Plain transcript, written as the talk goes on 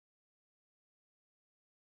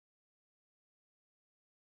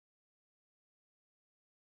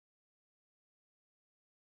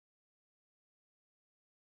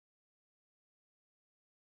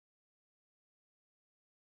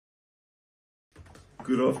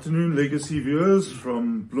Good afternoon, Legacy viewers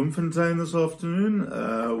from Bloemfontein this afternoon,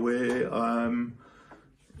 where I'm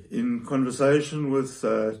in conversation with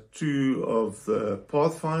two of the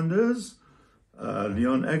Pathfinders,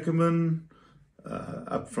 Leon Ackerman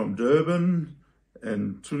up from Durban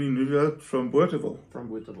and Toenie Nieuwoudt from Bothaville. From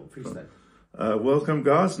Bothaville, Free State. Welcome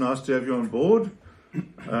guys, nice to have you on board.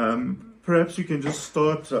 Perhaps you can just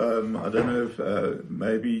start, I don't know, if,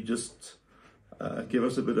 maybe just give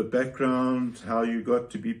us a bit of background, how you got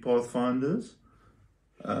to be Pathfinders.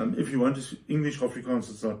 If you want to, English Afrikaans,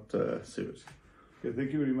 it's not serious. Okay,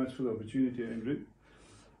 thank you very much for the opportunity, Andrew.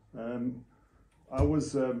 I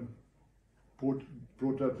was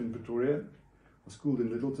brought up in Pretoria. I was schooled in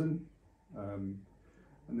Littleton, and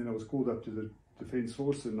then I was called up to the Defence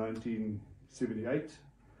Force in 1978.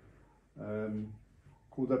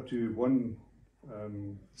 Called up to one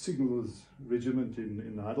signallers regiment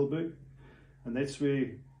in Heidelberg. And that's where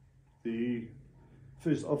the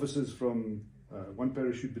first officers from one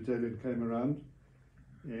parachute battalion came around,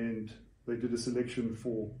 and they did a selection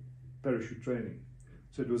for parachute training.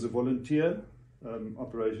 So it was a volunteer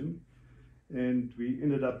operation, and we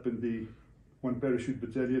ended up in the one parachute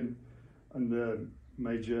battalion under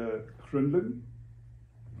Major Grunling,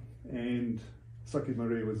 and Saki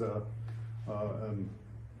Marie was our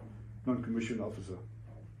non-commissioned officer.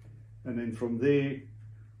 And then from there,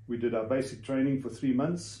 we did our basic training for 3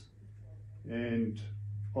 months, and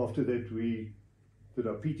after that we did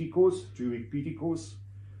our PT course, 2-week PT course.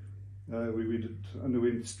 We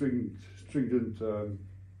underwent stringent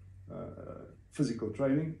physical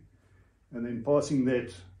training, and then passing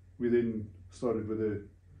that, we then started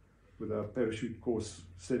with our parachute course,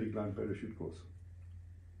 static line parachute course.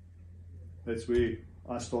 That's where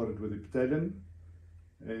I started with the battalion,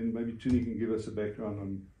 and maybe Toenie can give us a background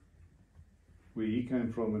on where he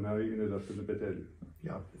came from and how he ended up in the battalion.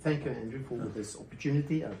 Yeah, thank you, Andrew, for this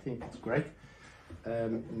opportunity. I think it's great.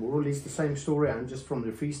 More or less the same story. I'm just from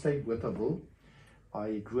the Free State, Bothaville.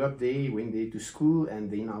 I grew up there, went there to school, and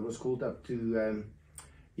then I was called up to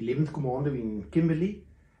 11th Commando in Kimberley.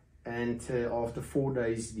 And after 4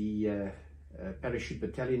 days, the parachute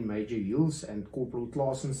battalion Major Hills and Corporal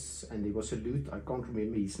Claessens, and there was a salute, I can't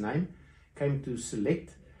remember his name, came to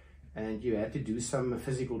select. And you had to do some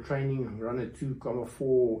physical training, run a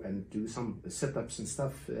 2,4 and do some sit-ups and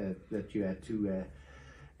stuff that you had to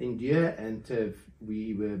endure. And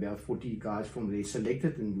we were about 40 guys from there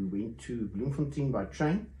selected, and we went to Bloemfontein by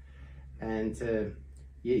train. And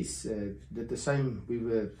yes, did the same. We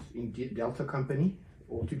were in Delta Company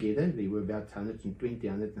altogether. There were about 120,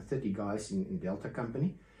 130 guys in Delta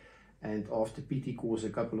Company. And after PT course,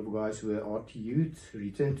 a couple of guys were RTU'd,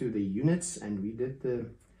 returned to their units, and we did the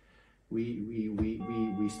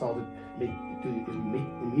we started to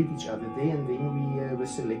meet each other there, and then we were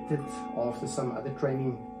selected after some other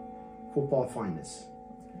training for Pathfinders.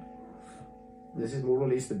 This is more or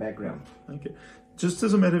less the background. Okay. Just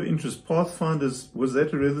as a matter of interest, Pathfinders, was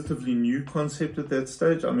that a relatively new concept at that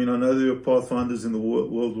stage? I mean, I know there were Pathfinders in the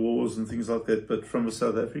world wars and things like that, but from a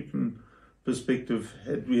South African perspective,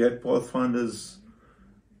 had we had Pathfinders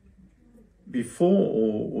before,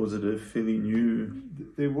 or was it a fairly new?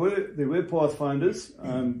 There were Pathfinders.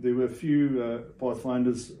 There were a few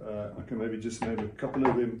Pathfinders. I can maybe just name a couple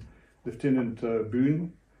of them: Lieutenant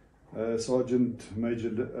Boone, Sergeant Major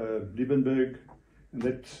Liebenberg, and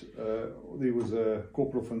that there was a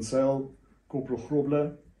Corporal van Zyl, Corporal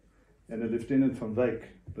Grobler, and a Lieutenant van Wyk.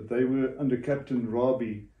 But they were under Captain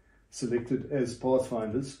Rabi selected as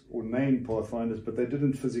Pathfinders or named Pathfinders, but they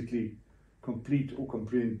didn't physically complete or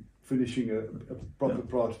comprehend finishing a proper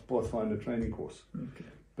Pathfinder training course. Okay.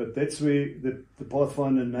 But that's where the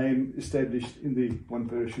Pathfinder name established in the one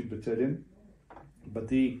parachute battalion. But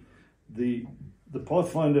the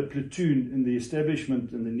Pathfinder platoon in the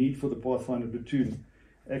establishment and the need for the Pathfinder platoon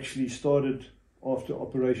actually started after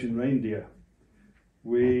Operation Reindeer,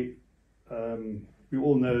 where we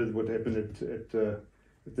all know what happened at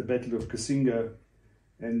the Battle of Kasinga,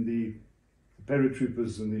 and the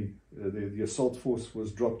paratroopers and the assault force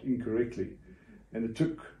was dropped incorrectly, and it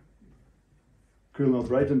took Colonel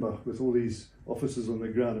Breitenbach with all these officers on the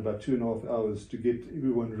ground about 2.5 hours to get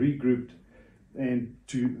everyone regrouped and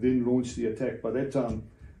to then launch the attack. By that time,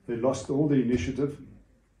 they lost all the initiative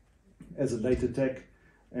as a late attack,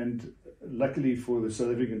 and luckily for the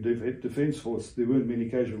South African Defence Force, there weren't many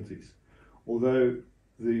casualties, although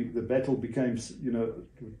the battle became,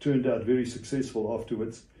 turned out very successful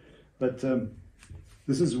afterwards. But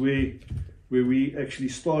this is where we actually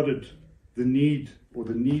started the need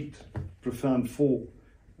profound for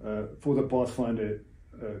the Pathfinder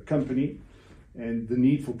company, and the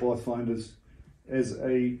need for Pathfinders as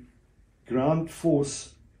a ground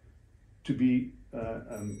force to be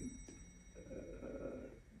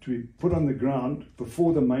put on the ground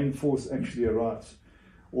before the main force actually arrives.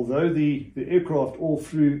 Although the aircraft all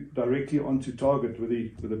flew directly onto target with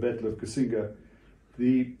the Battle of Kasinga,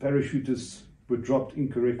 the parachutists were dropped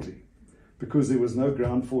incorrectly because there was no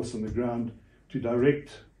ground force on the ground to direct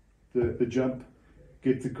the jump,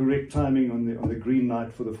 get the correct timing on the green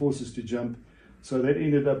light for the forces to jump. So that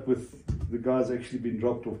ended up with the guys actually being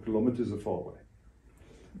dropped off kilometers far away.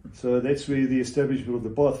 So that's where the establishment of the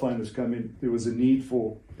Pathfinders come in. There was a need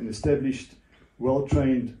for an established,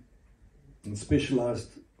 well-trained and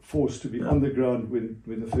specialized force to be on the ground when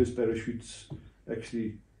the first parachutes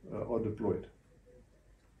actually are deployed.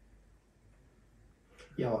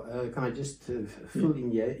 Yeah, can I just fill in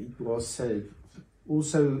here? It was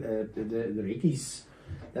also the recce's,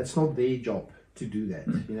 that's not their job to do that.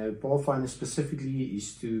 You know, Pathfinder specifically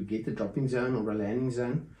is to get the dropping zone or a landing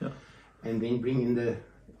zone, and then bring in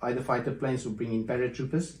either fighter planes or bring in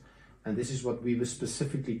paratroopers. And this is what we were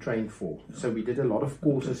specifically trained for. So we did a lot of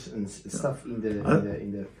courses and stuff in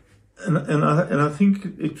the. And I think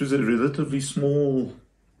it was a relatively small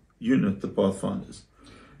unit, the Pathfinders.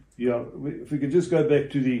 Yeah, if we could just go back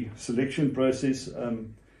to the selection process.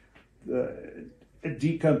 At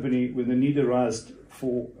D Company, when the need arose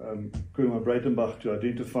for Colonel Breitenbach to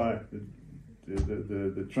identify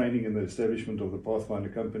the training and the establishment of the Pathfinder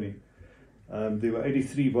Company, there were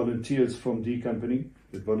 83 volunteers from D Company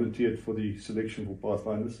that volunteered for the selection for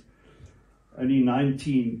Pathfinders. Only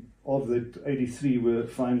 19 of the 83 were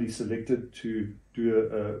finally selected to do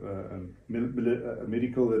a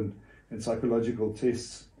medical and psychological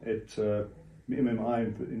tests at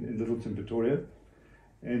MMI in Littleton, Pretoria.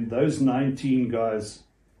 And those 19 guys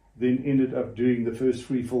then ended up doing the first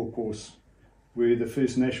freefall course, where the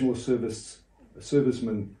first national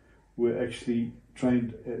servicemen were actually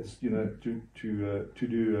trained as to do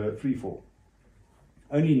freefall.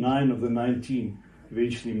 Only 9 of the 19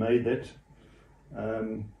 eventually made that.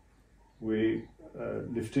 Where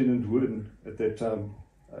Lieutenant Wooden at that time,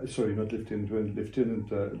 sorry, not Lieutenant Wooden,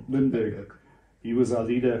 Lieutenant Lindbergh, he was our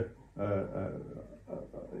leader,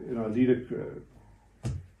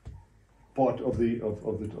 part of the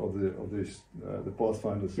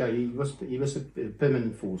Pathfinders. Yeah, he was a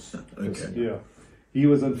permanent force. Okay. Yeah, he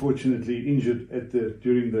was unfortunately injured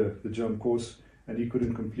during the jump course, and he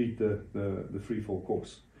couldn't complete the free fall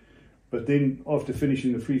course. But then, after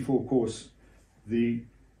finishing the free fall course,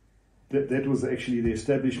 that was actually the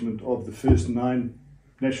establishment of the first 9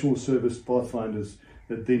 national service Pathfinders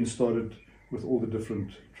that then started with all the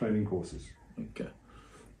different training courses. Okay.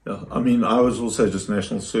 Yeah, I mean, I was also just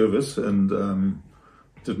national service and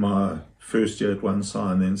did my first year at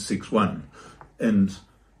 1SAR and then 6-1. And,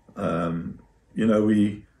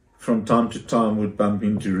 we from time to time would bump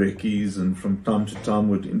into recce's and from time to time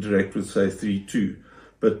would interact with, say, 3-2.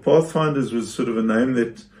 But Pathfinders was sort of a name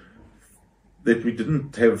that we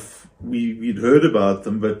didn't have, we'd heard about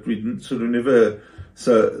them, but we didn't sort of never,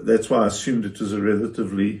 so that's why I assumed it was a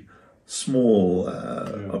relatively small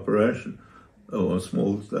operation, or a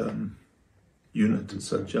small unit and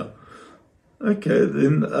such. Yeah. Okay,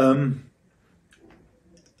 then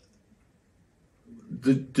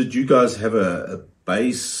did you guys have a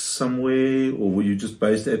base somewhere, or were you just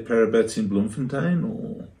based at Parabats in Bloemfontein,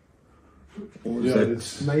 or was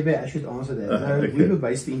that... Maybe I should answer that. No, okay. We were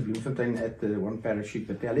based in Bloemfontein at the 1 Parachute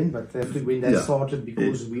Battalion, but when that started,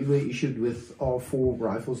 because we were issued with R4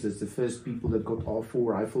 rifles, that's the first people that got R4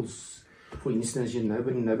 rifles. For instance,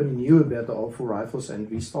 nobody knew about the R4 rifles, and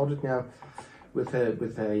we started now with a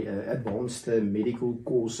advanced medical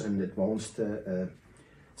course and advanced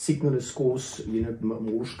signalist course,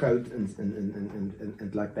 Morse code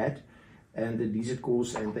and like that, and the DZ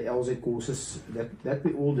course and the LZ courses that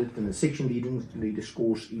we all did, and the section leaders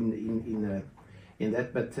course in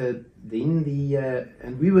that. But then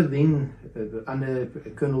and we were then under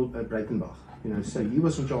Colonel Breitenbach, so he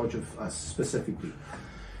was in charge of us specifically.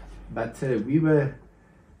 But we were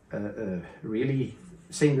really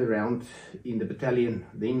sent around in the battalion.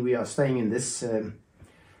 Then we are staying in this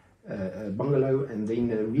bungalow, and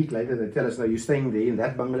then a week later they tell us, no, you're staying there in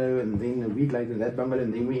that bungalow, and then a week later that bungalow,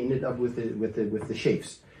 and then we ended up with the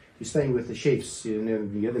chefs. You're staying with the chefs, the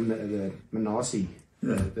Manasi,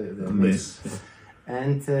 the mess.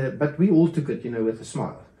 And but we all took it, with a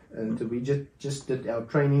smile, and we just did our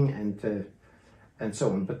training and so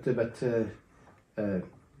on. But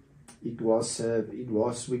it was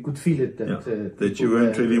we could feel it that you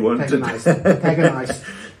weren't really wanted, antagonized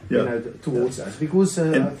towards us, because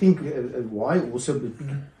I think why also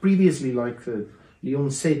previously, like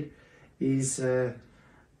Leon said, is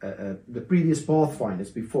the previous Pathfinders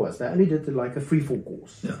before us, they only did like a free-fall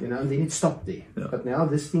course, Yeah. you know, and then it stopped there. Yeah. But now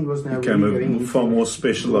this thing was now Became really going a into far more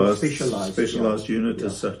specialized yeah. unit Yeah.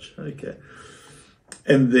 as such. Okay.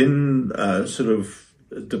 And then sort of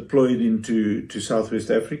deployed into Southwest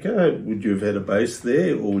Africa. Would you have had a base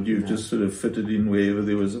there, or would you have just sort of fitted in wherever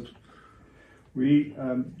there was a... We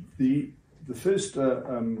the first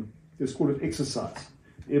let's call it exercise,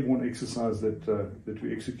 airborne exercise that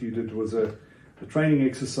we executed was a training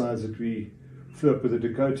exercise that we flew up with a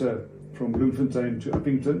Dakota from Bloemfontein to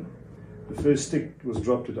Uppington. The first stick was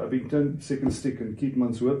dropped at Uppington, second stick in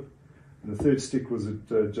Keetmanshoop, and the third stick was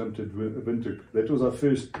jumped at Windhoek. That was our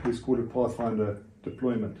first, let's call it Pathfinder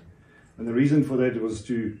deployment. And the reason for that was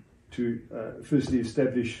to firstly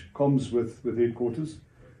establish comms with headquarters,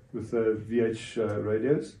 with VH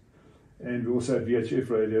radios, and we also had VHF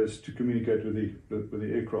radios to communicate with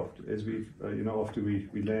the aircraft as we, after we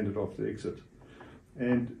landed after exit.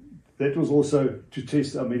 And that was also to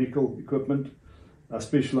test our medical equipment, our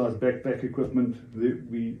specialized backpack equipment.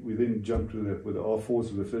 We then jumped with the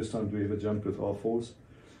R4s, the first time we ever jumped with R4s.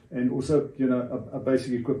 And also, a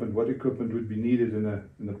basic equipment, what equipment would be needed in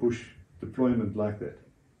a bush deployment like that.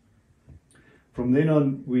 From then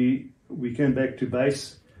on, we came back to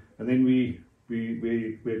base, and then we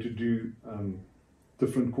had to do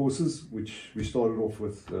different courses, which we started off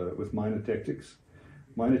with minor tactics.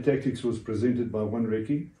 Minor tactics was presented by one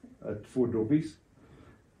recce at Fort Doppies,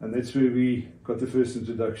 and that's where we got the first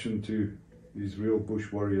introduction to these real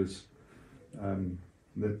bush warriors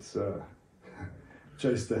that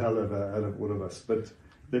chased the hell out of all of us. But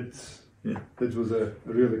that was a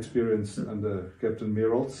real experience under Captain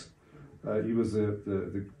Merolds. He was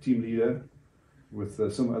the team leader with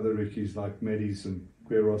some other recce's like Maddie's and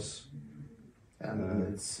Queros.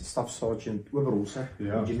 It's Staff Sergeant Oberholzer,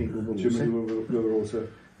 Yeah, Jimmy Jimmy Oberholzer.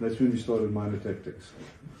 That's when we started minor tactics.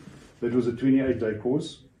 That was a 28-day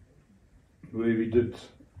course where we did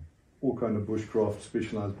all kind of bushcraft,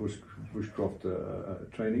 specialized bushcraft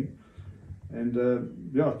training. And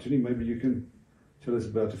Toenie, maybe you can tell us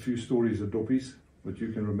about a few stories of Doppies, what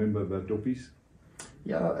you can remember about Doppies.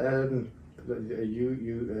 Yeah,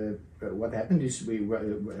 what happened is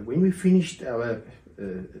when we finished our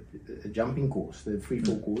jumping course, the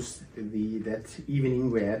free-fall course, that evening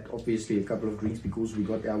we had obviously a couple of drinks because we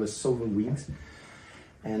got our silver wings.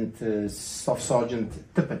 And Staff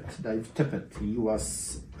Sergeant Tippett, Dave Tippett, he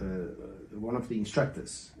was one of the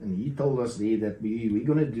instructors, and he told us there that we're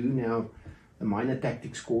going to do now a minor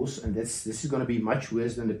tactics course, and this is going to be much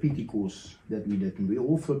worse than the PT course that we did. And we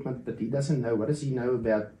all thought, but he doesn't know. What does he know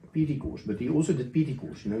about PT course? But he also did PT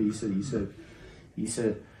course. He's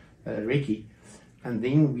a recce. And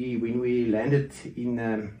then when we landed in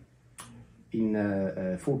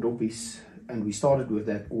Fort Doppies and we started with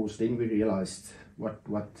that course, then we realized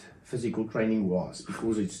what physical training was,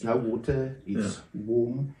 because it's no water, it's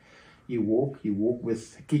warm. You walk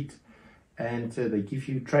with kit, and they give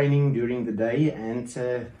you training during the day, and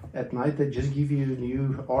at night they just give you a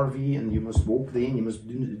new RV, and you must walk there, and you must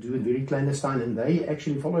do it very clandestine, and they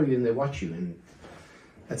actually follow you and they watch you. And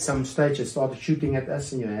at some stage they started shooting at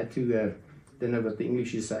us, and you had to don't know what the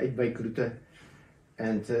English is, uitwyk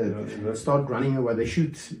and start running away. They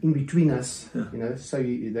shoot in between us, so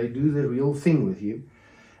they do the real thing with you.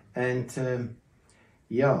 And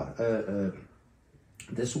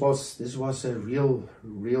this was a real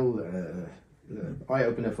eye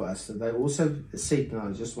opener for us. They also said, and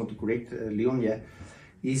I just want to correct Leon here,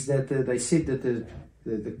 is that they said that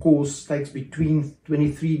the course takes between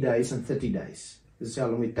 23 days and 30 days. This is how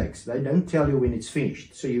long it takes. They don't tell you when it's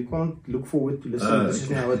finished, so you can't look forward to listen. This is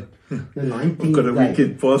now at the 19th We've got a day.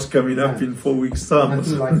 weekend pass coming up in 4 weeks' time.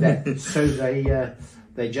 Nothing like that. So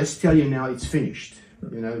they just tell you now it's finished.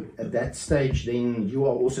 At that stage, then you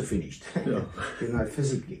are also finished.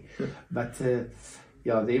 Physically. But there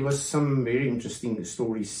was some very interesting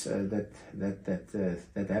stories that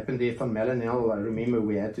happened there. Van Mellenel, I remember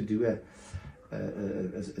we had to do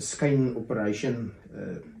a skein operation.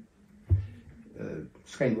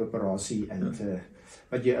 Schijnoperatie, and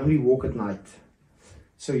but you only walk at night,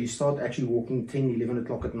 so you start actually walking 10, 11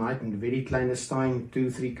 o'clock at night, and very clandestine,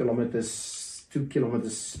 2-3 kilometers, 2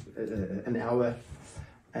 kilometers an hour,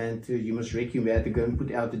 and you must reckon we had to go and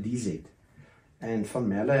put out the DZ. And Van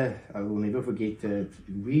Melle, I will never forget,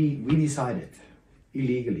 we decided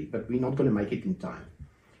illegally, but we're not going to make it in time.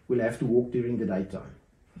 We'll have to walk during the daytime.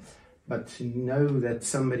 But know that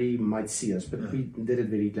somebody might see us, but we did it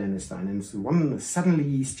very clandestine. And so suddenly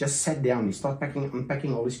he's just sat down, he started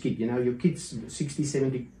unpacking all his kit. Your kit's 60,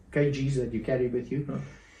 70 kgs that you carry with you.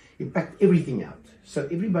 He packed everything out. So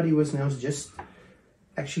everybody was now just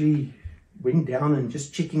actually went down and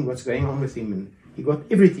just checking what's going on with him, and he got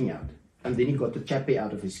everything out. And then he got the chappie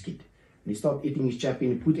out of his kit. And he started eating his chappie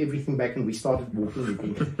and he put everything back, and we started walking with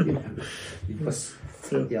him. You know, it was,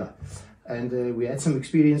 yeah. And we had some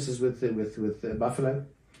experiences with buffalo.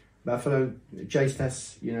 Buffalo chased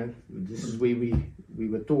us, you know. This is where we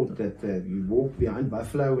were taught that you walk behind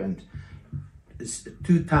buffalo, and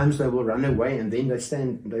 2 times they will run away, and then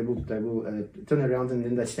they will turn around, and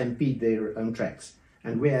then they stampede their own tracks.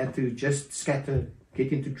 And we had to just scatter,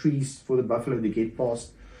 get into trees for the buffalo to get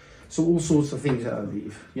past. So all sorts of things.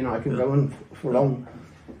 You know, I can go on for long.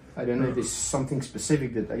 I don't know if there's something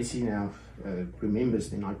specific that AC now remembers,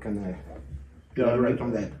 then I can elaborate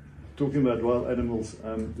on that. Talking about wild animals,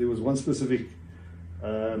 there was one specific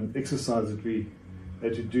exercise that we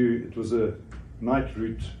had to do. It was a night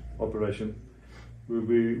route operation where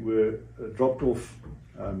we were dropped off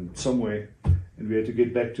somewhere, and we had to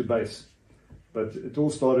get back to base. But it all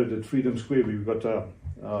started at Freedom Square. We got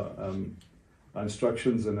our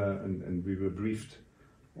instructions, and we were briefed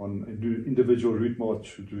on an individual route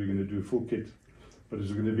march that we were going to do a full kit, but it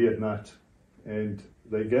was going to be at night. And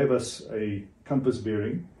they gave us a compass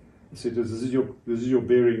bearing. They said, this is your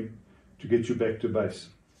bearing to get you back to base.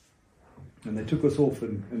 And they took us off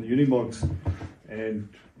in the Unimogs, and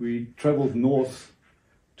we travelled north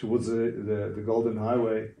towards the Golden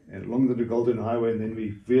Highway, and along the Golden Highway, and then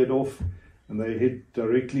we veered off, and they head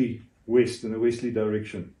directly west in a westerly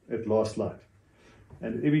direction at last light.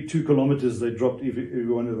 And every 2 kilometers they dropped every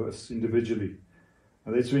one of us individually.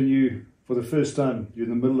 And that's when you, for the first time, you're in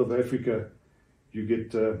the middle of Africa, you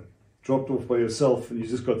get dropped off by yourself, and you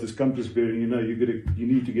just got this compass bearing. You know you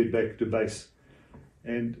need to get back to base.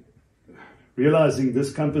 And realizing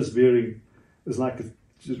this compass bearing is like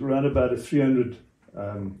just around about a 300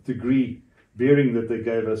 degree bearing that they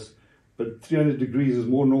gave us, but 300 degrees is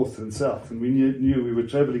more north than south, and we knew we were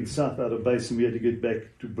traveling south out of base, and we had to get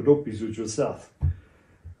back to Bodopis, which was south.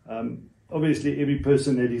 Obviously every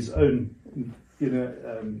person had his own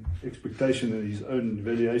expectation and his own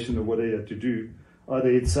evaluation of what he had to do.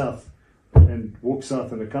 Either head south and walk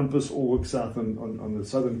south on a compass, or walk south on the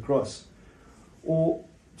Southern Cross. Or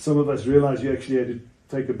some of us realized you actually had to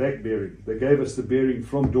take a back bearing. They gave us the bearing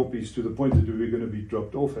from Doppies to the point that we were going to be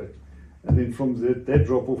dropped off at. And then from that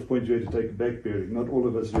drop-off point, you had to take a back bearing. Not all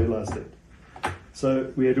of us realized that.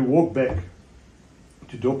 So we had to walk back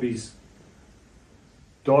to Doppies.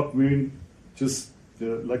 Dark moon, just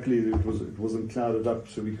luckily it wasn't clouded up,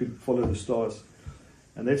 so we could follow the stars.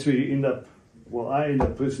 And that's where you end up. Well, I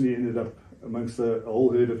personally ended up amongst a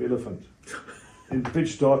whole herd of elephant in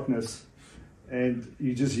pitch darkness, and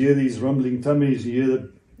you just hear these rumbling tummies, you hear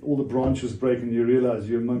all the branches break, and you realize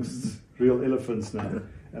you're amongst real elephants now.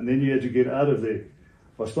 And then you had to get out of there.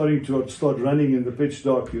 By start running in the pitch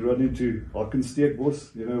dark, you run into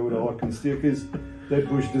Harkensteekbos. You know what a Harkensteek is? That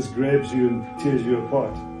bush just grabs you and tears you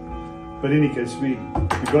apart. But in any case, we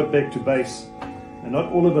got back to base, and not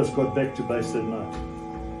all of us got back to base that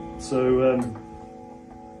night. So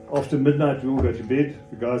after midnight, we all go to bed.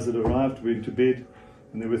 The guys that arrived went to bed,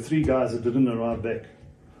 and there were 3 guys that didn't arrive back.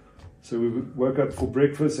 So we woke up for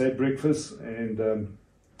breakfast, had breakfast, and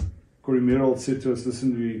Corey Merrill said to us,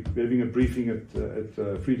 listen, we're having a briefing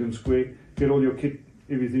at Freedom Square. Get all your kit,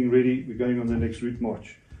 everything ready. We're going on the next route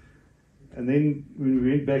march. And then when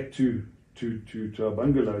we went back to our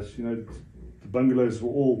bungalows, you know, the bungalows were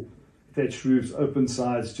all thatched roofs, open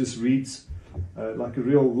sides, just reeds, like a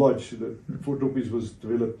real lodge. The Fort Doppies was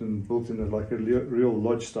developed and built in like a real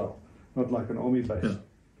lodge style, not like an army base.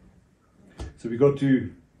 Yeah. So we got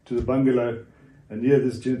to the bungalow, and here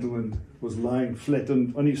this gentleman was lying flat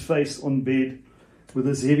on his face on bed with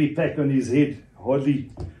this heavy pack on his head,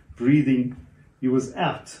 hardly breathing. He was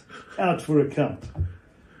out for a count.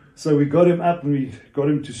 So we got him up, and we got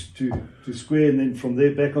him to square, and then from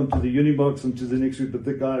there back onto the Unibox onto the next route. But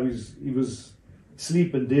the guy he was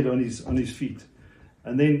asleep and dead on his feet.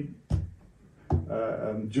 And then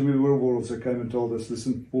Jimmy Wilbur also came and told us,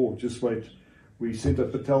 listen, just wait. We sent a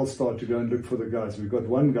Patel Star to go and look for the guys. We got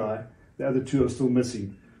 1 guy, the other 2 are still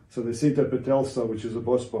missing. So they sent a Patel Star, which is a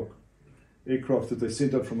Bosbok aircraft that they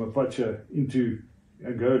sent up from Apache into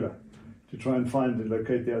Angola to try and find and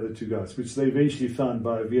locate the other 2 guys, which they eventually found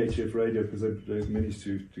by VHF radio, because they managed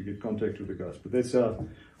to get contact with the guys. But that's how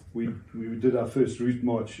we did our first route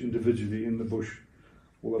march individually in the bush,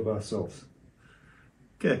 all of ourselves.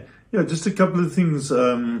 Okay, yeah, just a couple of things.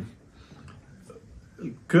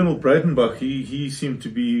 Colonel Breitenbach, he seemed to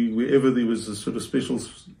be wherever there was a sort of special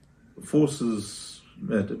forces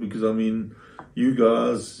matter, because I mean, you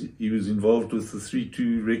guys, he was involved with the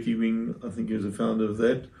 3-2 Recce Wing. I think he was a founder of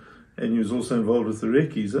that, and he was also involved with the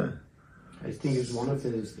Recce's, eh? I think it's one of the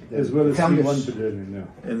as well as founders. 3-1 battalion,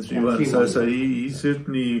 yeah. And 3-1. So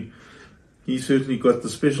he certainly got the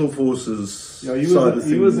special forces Yeah, he side was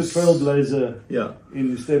of he was a things. trailblazer Yeah.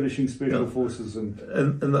 in establishing special Yeah. forces, and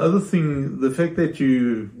And the other thing, the fact that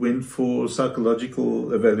you went for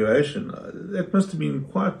psychological evaluation, that must have been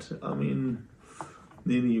quite, I mean,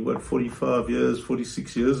 nearly,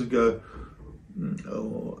 46 years ago,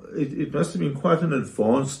 it must have been quite an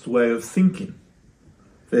advanced way of thinking.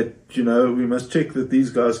 That, we must check that these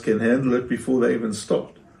guys can handle it before they even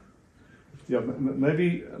start. yeah,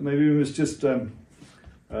 maybe we must just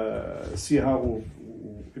see how, or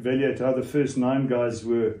evaluate how the first 9 guys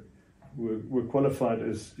were qualified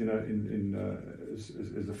as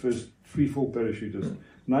as the first free-fall parachutists.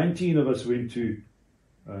 19 of us went to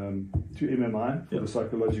MMI for the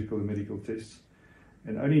psychological and medical tests,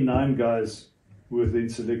 and only 9 guys were then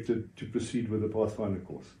selected to proceed with the Pathfinder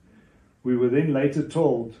course. We were then later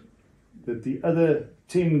told that the other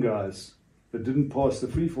 10 guys that didn't pass the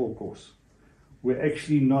free-fall course were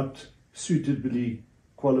actually not suitably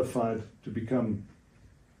qualified to become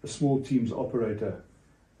a small teams operator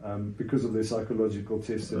because of their psychological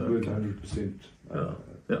tests that weren't 100%.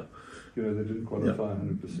 They didn't qualify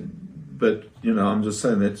 100%. But, I'm just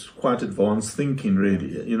saying that's quite advanced thinking,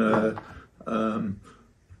 really.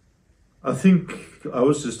 I think I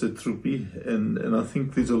was just at Troopie, and I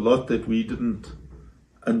think there's a lot that we didn't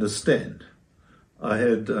understand. I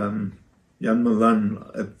had Jan Milan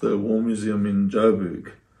at the War Museum in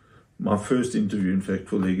Joburg, my first interview, in fact,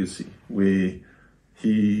 for Legacy, where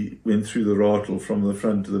he went through the rattle from the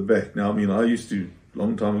front to the back. Now, I mean, I used to,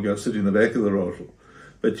 long time ago, sit in the back of the rattle.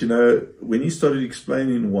 But, when he started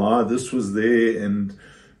explaining why this was there, and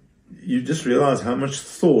you just realize how much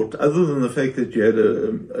thought, other than the fact that you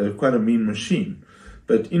had quite a mean machine,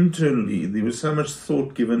 but internally there was so much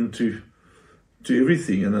thought given to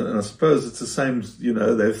everything. And I suppose it's the same,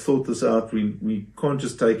 they've thought this out. We can't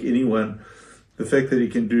just take anyone. The fact that he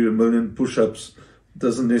can do 1 million push-ups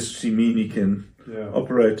doesn't necessarily mean he can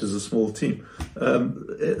operate as a small team.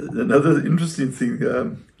 Another interesting thing,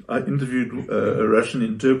 I interviewed a Russian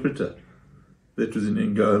interpreter that was in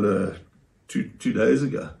Angola two days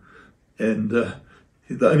ago, and the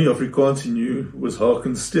only Afrikaans he knew was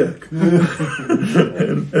Haken Sterk.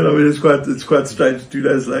 and I mean, it's quite strange 2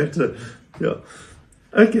 days later. Yeah.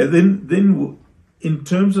 Okay, then in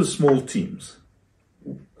terms of small teams,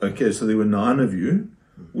 okay, so there were 9 of you.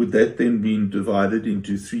 Would that then be divided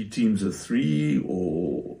into 3 teams of 3,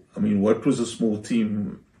 or, I mean, what was a small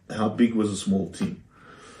team? How big was a small team?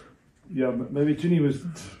 Yeah, maybe Toenie was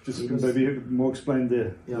just maybe more explain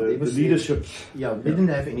the leadership. Yeah, we didn't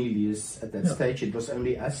have any leaders at that stage. It was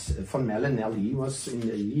only us. Van Mellenel, he was when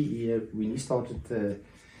he started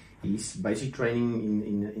his basic training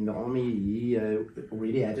in the army. He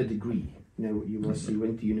already had a degree. He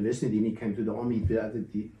went to university, then he came to the army.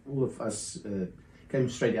 All of us came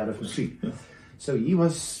straight out of matric. So he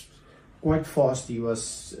was quite fast. He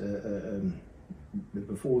was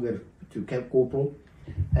before to Camp Corporal.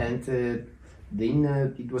 And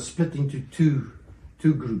then it was split into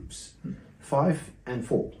two groups, 5 and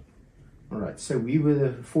 4. All right, so we were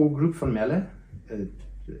the 4 group from Melle,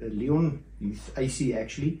 Leon, he's AC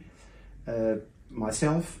actually,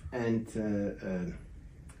 myself, and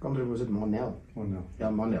was it Marnell? Yeah,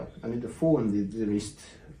 Marnell. And the 4, and the rest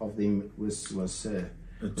of them was there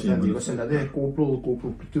was another Corporal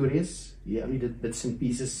Pretorius. He only did bits and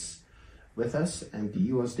pieces with us, and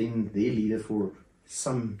he was then their leader for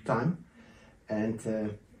some time. And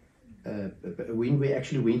when we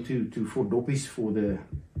actually went to Fort Doppies for the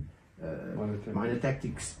minor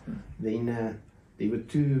tactics, then there were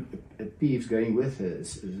 2 PFs going with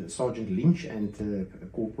Sergeant Lynch and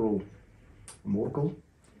Corporal Morkel,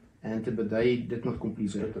 but they did not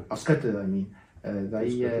complete it. Skutte, I mean,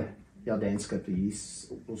 Dan Skutte, he's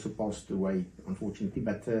also passed away, unfortunately,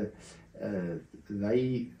 but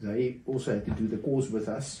they also had to do the course with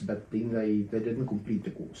us, but then they didn't complete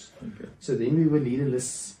the course. Okay. So then we were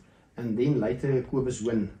leaderless, and then later Kobus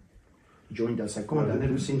Wynn joined us. I can't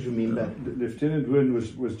 100% remember. Lieutenant Wynn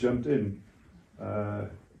was jumped in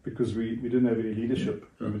because we didn't have any leadership.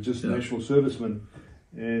 We were just national servicemen,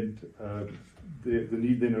 and the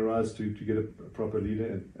need then arose to get a proper leader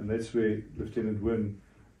in, and that's where Lieutenant Wynn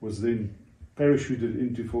was then parachuted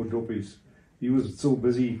into Fort Doppies. He was still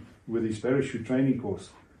busy with his parachute training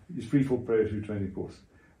course, his free-fall parachute training course,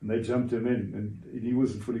 and they jumped him in, and he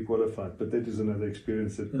wasn't fully qualified. But that is another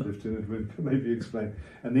experience that Lieutenant Wynn can maybe explain.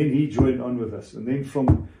 And then he joined on with us, and then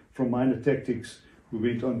from minor tactics we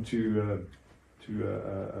went on to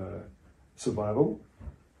survival.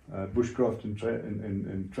 bushcraft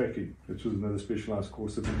and tracking, which was another specialised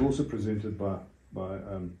course that was also presented by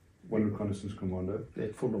one reconnaissance commando.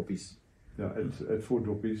 At Fort Doppies. Yeah, at Fort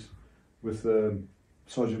Doppies with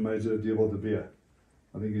Sergeant Major Dewald de Beer.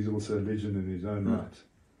 I think he's also a legend in his own right.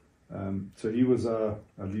 So he was our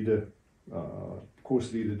leader,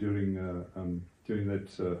 course leader during that,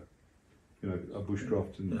 a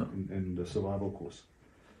bushcraft and survival course.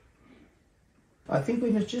 I think we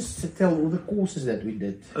must just tell all the courses that we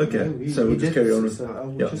did. Okay, so we'll just carry on with. So I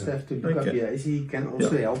will just have to look up here. As he can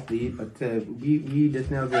also help there, but we did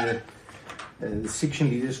now the section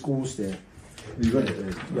leaders course there.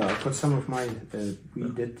 I've got some of my. We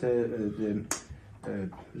did the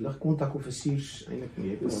luchtcontact officiers.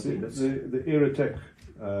 The air attack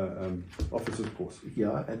officers course.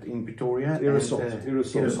 Yeah, in Pretoria. Air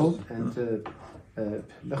assault and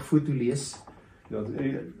luchtfoto lees. Ja,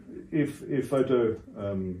 foto.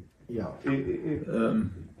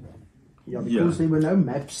 Because there were no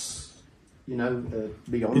maps,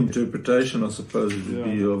 beyond interpretation, I suppose it would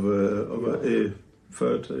be of a air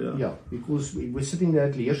photo. Yeah, because we were sitting there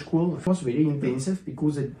at leerskool. It was very intensive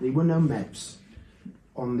because there were no maps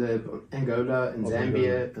on the Angola and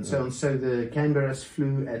Zambia and so on. So the Canberras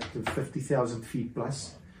flew at 50,000 feet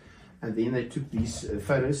plus, and then they took these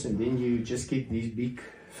photos, and then you just get these big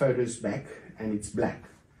photos back. And it's black,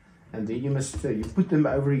 and then you must you put them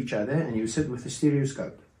over each other, and you sit with a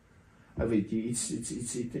stereoscope over it.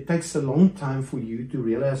 It takes a long time for you to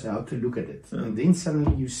realize how to look at it, and then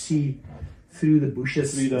suddenly you see through the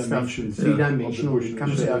bushes, three-dimensional. It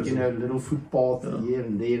comes out, a little footpath here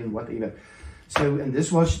and there and whatever. So, and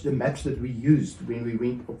this was the maps that we used when we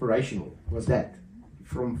went operational. Was that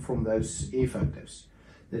from those air photos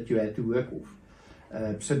that you had to work off.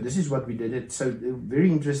 So this is what we did it. So very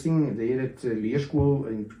interesting there at leerskool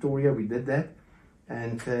in Pretoria. We did that,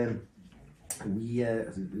 and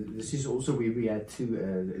this is also where we had to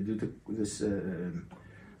do this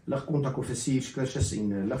luchtcontact officiers cursus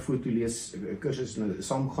en luchtfoto lees cursus.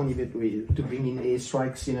 Saam gaan jy weet to bring in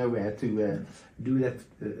airstrikes. We had to do that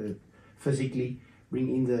physically, bring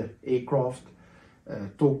in the aircraft,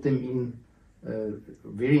 talk them in.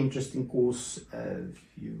 Very interesting course.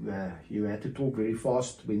 You had to talk very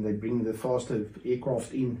fast when they bring the faster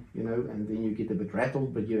aircraft in, and then you get a bit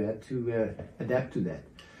rattled, but you had to adapt to that.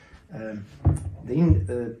 Then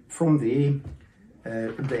from there,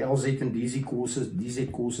 the LZ and DZ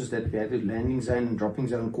courses that we had, landing zone and dropping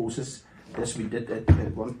zone courses. This we did at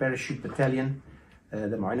one parachute battalion.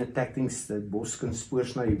 The minor tactics, the Boskin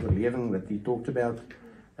Spoorsna oorlewing that he talked about.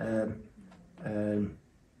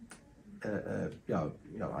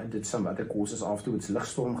 I did some other courses afterwards.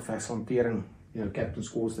 Luchtstorm gevechtshantering, captain's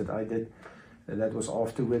course that I did. That was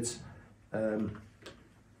afterwards.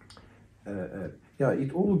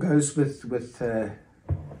 It all goes with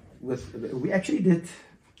we actually did. It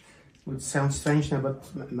would sound strange now,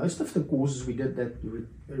 but most of the courses we did that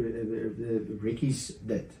the recce's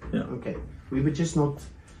did. Yeah. Okay, we were just not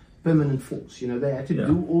permanent force. They had to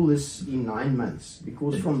do all this in 9 months,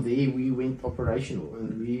 because from there we went operational,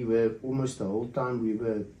 and we were almost the whole time we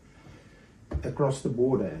were across the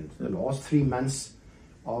border. And the last 3 months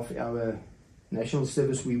of our national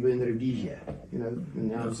service we were in Rhodesia,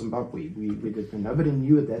 now Zimbabwe. We did, and nobody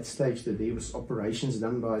knew at that stage that there was operations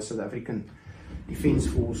done by South African Defence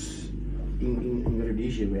Force in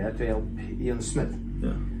Rhodesia. We had to help Ian Smith.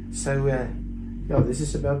 Yeah. So this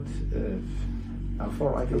is about how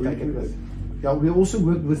far I can take it with. Yeah, we also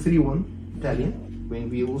worked with 3-1 Battalion when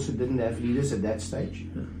we also didn't have leaders at that stage.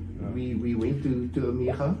 Yeah. We went to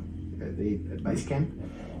Omega, the base camp,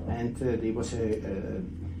 and there was a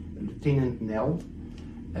Lieutenant Nell,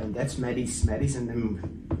 and that's Maddie's and them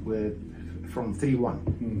were from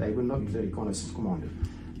 3-1. They were not the reconnaissance commando,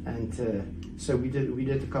 and so we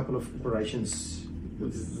did a couple of operations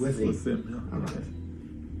with them. Yeah. Okay.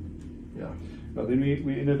 Yeah. Well, then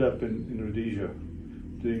we ended up in Rhodesia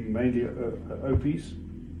doing mainly OPs.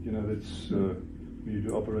 That's when you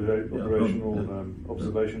do operational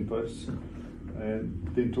observation posts, and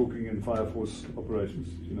then talking in Fire Force operations.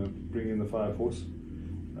 Bringing in the Fire Force.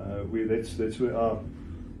 That's where our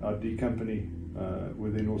D company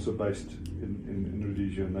were then also based in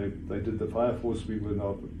Rhodesia, and they did the Fire Force. We were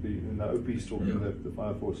now in the OPs talking the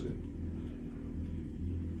Fire Force in.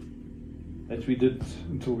 That we did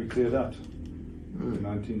until we cleared out.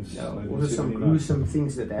 Also some gruesome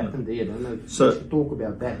things that happened there. I don't know if you should talk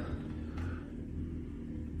about that.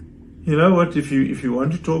 You know what? If you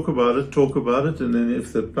want to talk about it, and then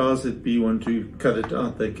if the powers that be want to cut it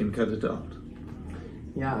out, they can cut it out.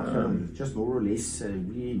 Yeah, just more or less.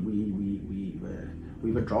 We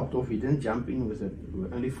were dropped off. We didn't jump in with it.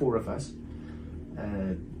 Only 4 of us.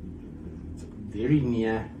 very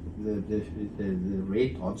near the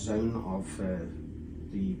red hot zone of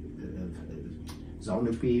the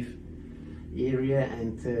Zanu-Piev area,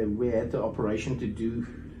 and we had the operation to do,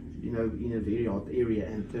 you know, in a very hot area,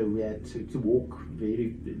 and we had to walk very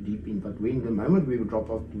deep in. But when the moment we would drop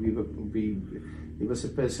off, there was a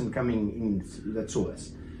person coming in that saw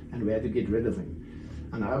us, and we had to get rid of him.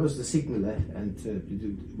 And I was the signaller, and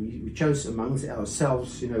we chose amongst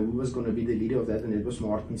ourselves, you know, who was going to be the leader of that, and it was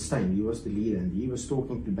Martin Stein. He was the leader, and he was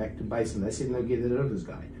talking to back to base, and they said, no, get rid of this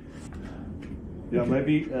guy. Yeah,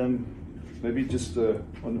 maybe just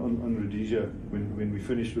on Rhodesia, when we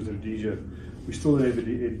finished with Rhodesia, we still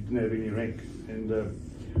didn't have any rank, and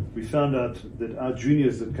we found out that our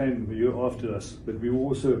juniors that came a year after us, that we were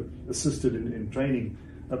also assisted in training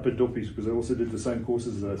up at Doppies, because they also did the same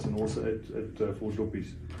courses as us, and also at Fort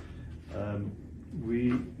Doppies.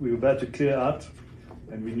 We were about to clear out,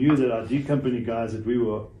 and we knew that our D Company guys that we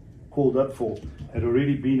were called up for had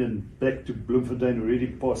already been back to Bloemfontein, already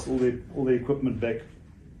passed all their equipment back,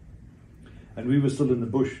 and we were still in the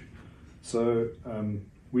bush. So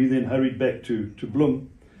we then hurried back to Bloem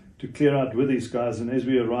to clear out with these guys, and as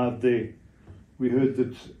we arrived there, we heard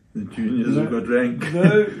that the juniors have got rank.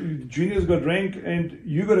 No, juniors got rank, and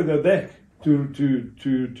you got to go back to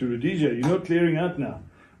Rhodesia. You're not clearing out now.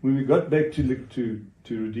 When we got back to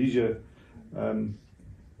Rhodesia,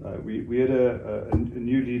 we had a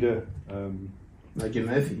new leader,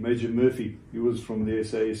 Major Murphy. He was from the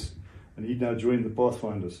SAS, and he'd now joined the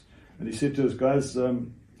Pathfinders. And he said to us, guys,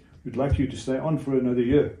 we'd like you to stay on for another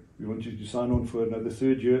year. We want you to sign on for another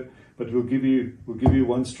third year, but we'll give you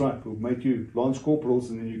one stripe. We'll make you lance corporals,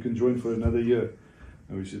 and then you can join for another year.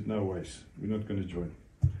 And we said, no ways, we're not going to join.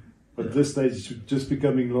 But at this stage, just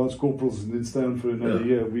becoming lance corporals and then stay on for another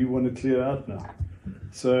year, we want to clear out now.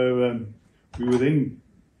 So we were then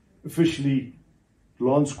officially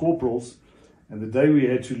lance corporals, and the day we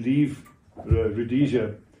had to leave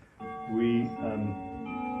Rhodesia, we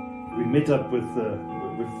met up with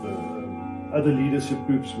other leadership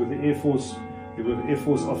groups, with the Air Force. There were Air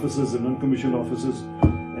Force officers and non-commissioned officers,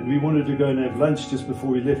 and we wanted to go and have lunch just before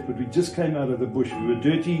we left, but we just came out of the bush. We were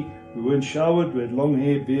dirty, we weren't showered, we had long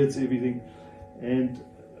hair, beards, everything, and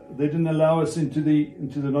they didn't allow us into the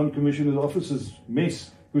non-commissioned officers'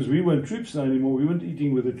 mess, because we weren't troops now anymore. We weren't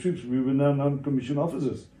eating with the troops, we were now non-commissioned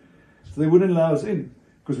officers. So they wouldn't allow us in,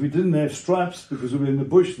 because we didn't have stripes, because we were in the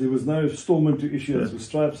bush. There was no storeman to issue us with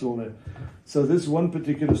stripes and all that. So this one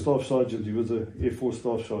particular staff sergeant, he was an Air Force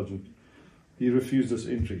staff sergeant, he refused us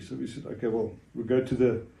entry. So we said, okay, well, we'll go to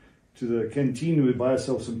the canteen, we buy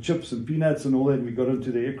ourselves some chips and peanuts and all that, and we got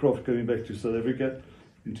into the aircraft going back to South Africa,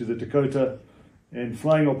 into the Dakota. And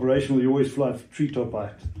flying operational, you always fly treetop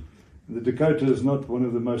height. And the Dakota is not one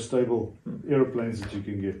of the most stable aeroplanes that you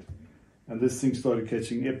can get. And this thing started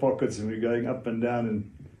catching air pockets, and we're going up and down,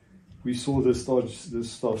 and we saw this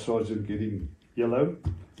staff sergeant getting yellow,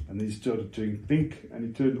 and he started turning pink, and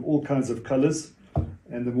he turned all kinds of colors.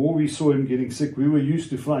 And the more we saw him getting sick, we were used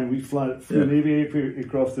to flying. We flew in every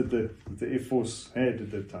aircraft that the Air Force had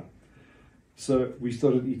at that time. So we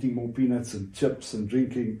started eating more peanuts and chips and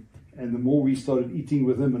drinking. And the more we started eating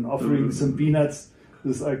with him and offering some peanuts,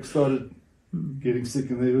 this oak started getting sick.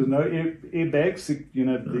 And there was no air bags, sick,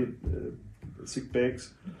 sick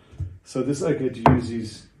bags. So this oak had to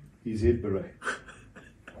use his head beret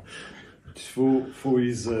for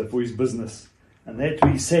his business. And that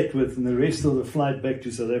we sat with in the rest of the flight back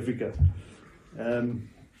to South Africa. And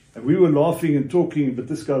we were laughing and talking, but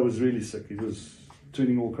this guy was really sick. He was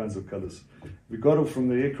turning all kinds of colors. We got off from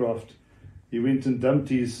the aircraft. He went and dumped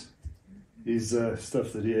his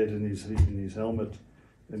stuff that he had in his helmet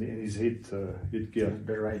and in his headgear.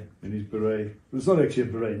 Beret. In his beret. It's not actually a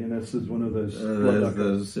beret, it's one of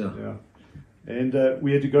those. Yeah. And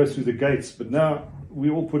we had to go through the gates, but now we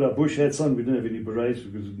all put our bush hats on. We didn't have any berets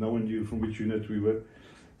because no one knew from which unit we were.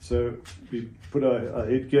 So we put our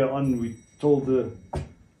headgear on. We told the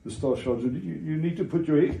staff sergeant, you need to put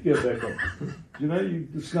your headgear back on.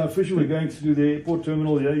 It's now official. We're going to do the airport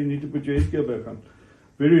terminal here. You need to put your headgear back on.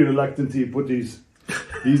 Very reluctantly, he put his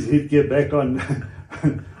headgear back on.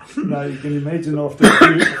 Now you can imagine after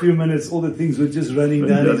a few minutes, all the things were just running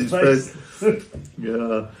down his face.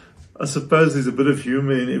 Yeah, I suppose there's a bit of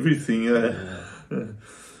humour in everything.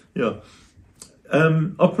 Yeah.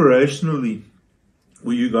 Operationally,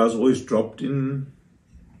 were you guys always dropped in?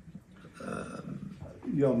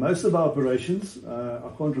 Yeah, most of our operations, I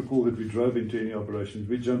can't recall that we drove into any operations.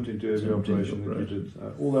 We jumped into every operation that we did.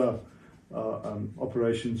 All our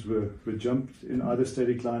operations were jumped in either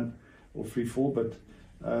static line or free fall, but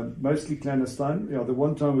mostly clandestine. Yeah, the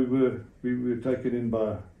one time we were taken in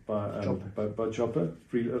by by Chopper,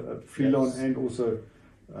 Freelon, Yes. and also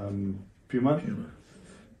Puma.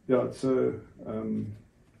 Yeah, so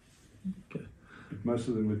Okay. most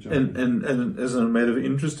of them were jumping. And as a matter of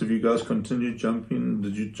interest, have you guys continued jumping?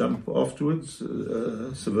 Did you jump afterwards,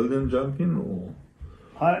 civilian jumping, or?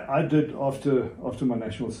 I did after my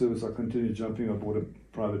national service. I continued jumping. I bought a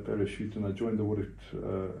private parachute and I joined the water.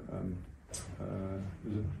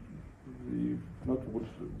 Is it the not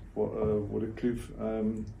Waterkloof?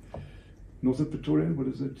 North of Pretoria. What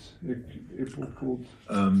is it? Airport called?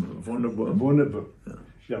 Wonderboom.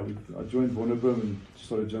 Yeah, I joined Wonderboom and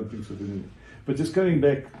started jumping civilian. But just going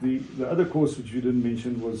back, the other course which you didn't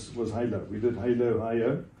mention was Halo. We did Halo,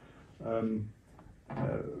 HIO.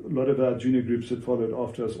 A lot of our junior groups that followed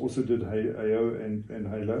after us also did HIO and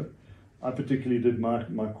Halo. I particularly did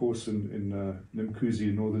my course in Nimkuzi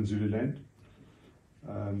in northern Zululand.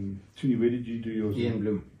 Toenie, where did you do yours? Here in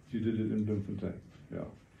Bloem. You did it in Bloemfontein. Yeah,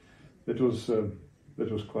 that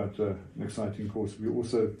was quite an exciting course. We were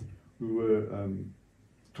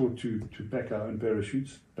taught to pack our own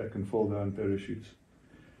parachutes, pack and fold our own parachutes.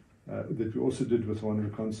 That we also did with one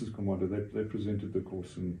reconnaissance commander. They presented the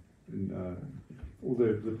course in all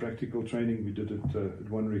the practical training we did at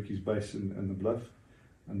one Reki's base in the Bluff,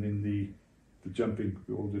 and then the jumping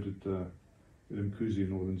we all did at Mkuzi in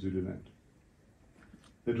northern Zululand.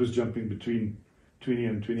 That was jumping between 20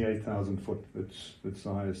 and 28,000 foot. That's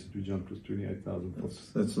the highest that we jumped was 28,000 foot.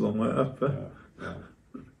 That's a long way up. Huh? Yeah.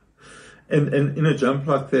 And in a jump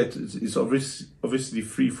like that, it's obviously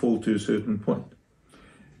free fall to a certain point.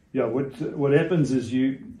 Yeah. What happens is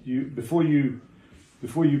you before you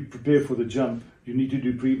prepare for the jump, you need to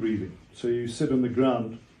do pre-breathing. So you sit on the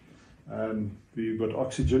ground. You've got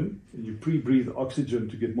oxygen, and you pre-breathe oxygen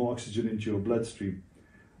to get more oxygen into your bloodstream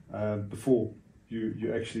before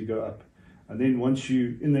you actually go up. And then once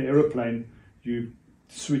you in the aeroplane, you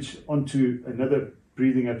switch onto another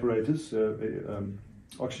breathing apparatus,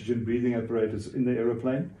 oxygen breathing apparatus in the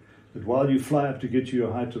aeroplane. But while you fly up to get to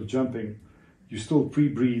your height of jumping, you still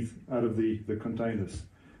pre-breathe out of the containers.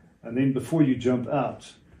 And then before you jump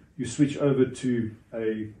out, you switch over to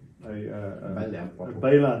a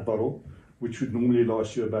bailout bottle, which would normally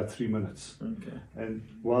last you about 3 minutes. Okay. And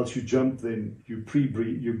whilst you jump, then you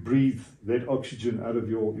breathe that oxygen out of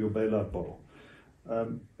your bailout bottle.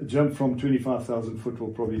 A jump from 25,000 foot will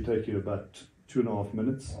probably take you about 2.5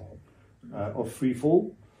 minutes of free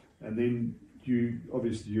fall, and then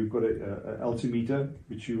you've got a altimeter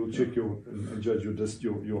which you will check and judge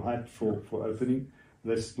your height for opening.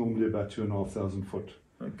 That's normally about 2,500 foot.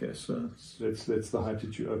 Okay, so that's the height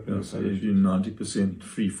that you open. Yeah, so you do 90%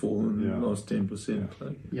 free fall and the last 10%. Yeah.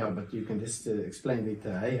 Okay. Yeah, but you can just explain it.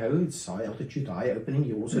 It's high altitude, high opening.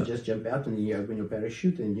 You also just jump out and then you open your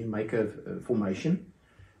parachute and you make a formation.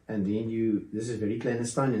 And then this is very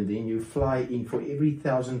clandestine, and then you fly in for every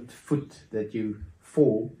 1,000 foot that you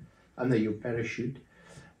fall under your parachute,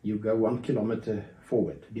 you go 1 kilometer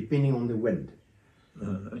forward, depending on the wind.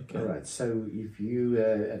 Okay. All right, so if you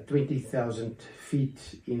at 20,000 feet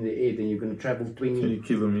in the air, then you're going to travel 20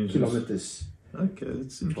 kilometers. Okay,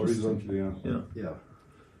 that's interesting. Horizontally,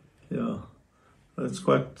 Yeah. That's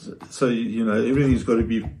quite, so, everything's got to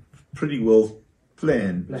be pretty well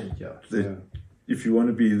planned. If you want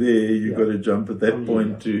to be there, you've got to jump at that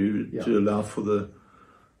point to allow for the...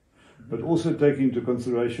 But also taking into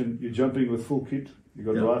consideration, you're jumping with full kit. You've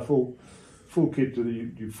got a rifle, full kit,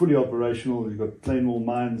 you're fully operational. You've got claymore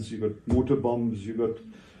mines, you've got mortar bombs, you've got...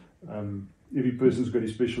 every person's got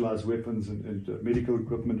his specialized weapons and medical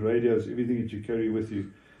equipment, radios, everything that you carry with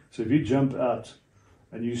you. So if you jump out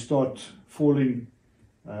and you start falling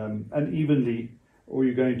unevenly, or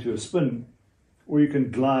you're going to a spin, or you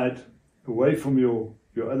can glide away from your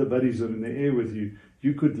other buddies that are in the air with you,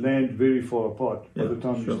 you could land very far apart by the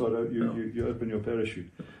time you start. You open your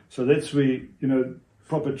parachute. So that's where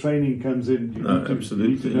proper training comes in. You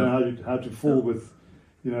need to know how to fall with,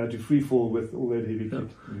 how to free fall with all that heavy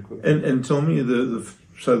kit. And tell me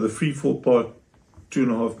the free fall part,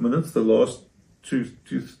 2.5 minutes. The last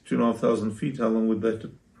 2,500 feet. How long would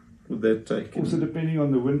that take? Also, depending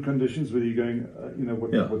on the wind conditions, whether you're going,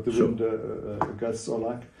 what the wind gusts are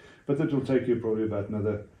like. But that will take you probably about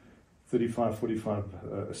another 35, 45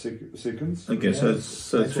 seconds. Okay, so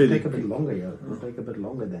it will take a bit longer. Yeah, it will take a bit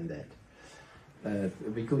longer than that.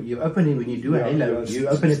 Because you open it when you do a halo, you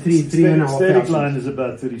open it 3,500. Static line is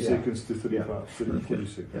about 30 seconds to 35, 40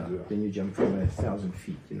 seconds. Yeah. Then you jump from 1,000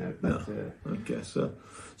 feet. But, okay,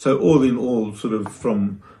 so all in all, sort of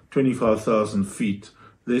from 25,000 feet.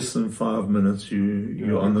 Less than 5 minutes,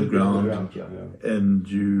 you're on the ground, and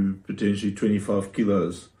you potentially 25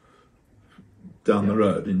 kilos down the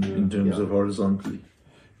road in terms of horizontally.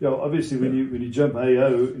 Yeah, obviously when you jump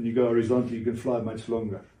AO and you go horizontally, you can fly much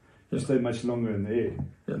longer. You stay much longer in the air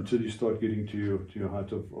until you start getting to your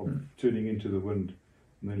height of turning into the wind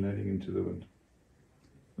and then landing into the wind.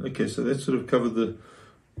 Okay, so that sort of covered the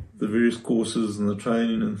various courses and the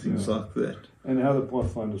training and things like that. And how the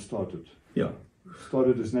Pathfinder started. Yeah.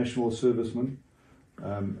 Started as national servicemen,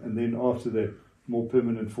 and then after that, more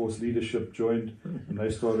permanent force leadership joined, and they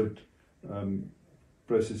started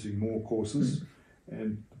processing more courses.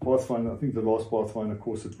 And the Pathfinder, I think the last Pathfinder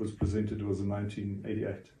course that was presented was in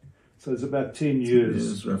 1988. So it's about 10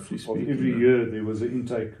 years roughly speaking, of every year there was an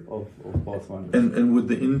intake of Pathfinders. And would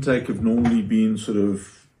the intake have normally been sort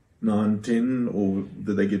of 9, 10, or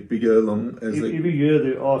did they get bigger along as every year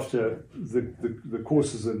thereafter, the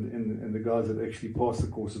courses and the guys that actually passed the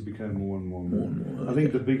courses became more and more. Okay. I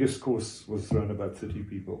think the biggest course was around about 30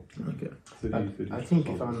 people. Okay. 30 I think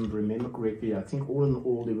if I remember correctly, I think all in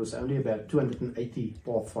all there was only about 280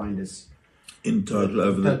 Pathfinders. In total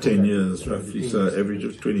over the 10 years, roughly, so average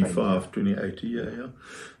of 25, 2080, yeah.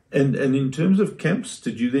 And in terms of camps,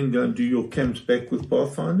 did you then go and do your camps back with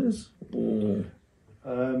Pathfinders? Or?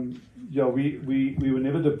 We were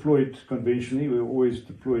never deployed conventionally. We were always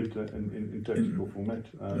deployed in tactical format.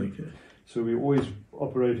 Okay. So we always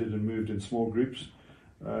operated and moved in small groups.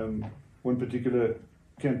 One particular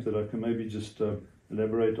camp that I can maybe just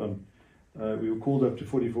elaborate on, we were called up to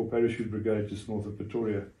 44 Parachute Brigade just north of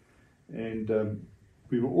Pretoria. And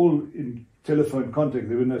we were all in telephone contact.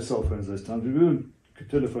 There were no cell phones those times. We were in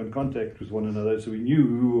telephone contact with one another, so we knew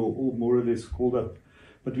we were all more or less called up.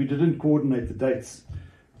 But we didn't coordinate the dates.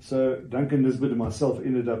 So Duncan, Nisbet and myself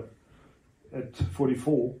ended up at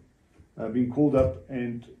 44, being called up,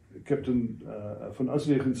 and Captain van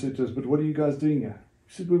Aswegen said to us, "But what are you guys doing here?"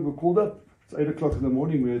 We said, "We were called up. It's 8 o'clock in the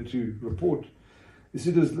morning, we had to report." He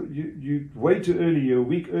said, "You way too early, you're a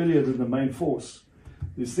week earlier than the main force.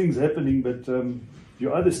 There's things happening, but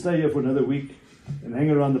you either stay here for another week and hang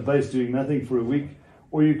around the base doing nothing for a week,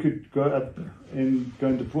 or you could go up and go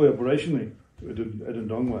and deploy operationally at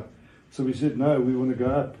Ndongwa." So we said, no, we want to go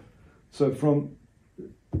up. So from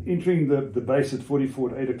entering the base at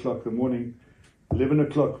 44 at 8 o'clock in the morning, 11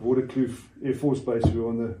 o'clock, Waterkloof Air Force Base, we were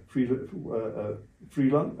on the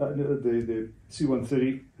the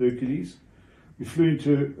C-130 Hercules. We flew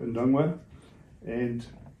into Ndongwa and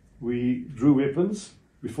we drew weapons.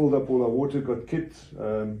 We filled up all our water, got kit,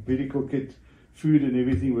 medical kit, food and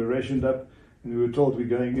everything. We rationed up, and we were told we're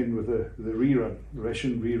going in with a rerun,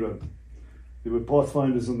 ration rerun. There were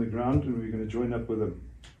Pathfinders on the ground, and we were going to join up with them.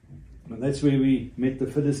 And that's where we met the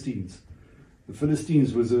Philistines. The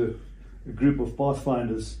Philistines was a group of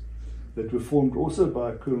Pathfinders that were formed also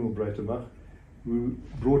by Colonel Breitenbach, who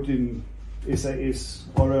brought in SAS,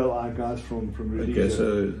 RLI guys from Rhodesia.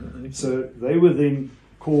 Okay, so they were then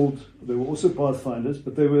called, they were also Pathfinders,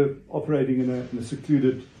 but they were operating in a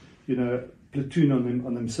secluded, platoon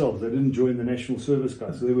on themselves. They didn't join the national service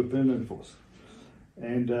guys, so they were permanent force.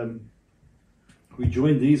 And we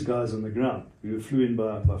joined these guys on the ground. We were flew in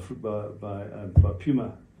by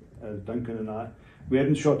Puma, Duncan and I. We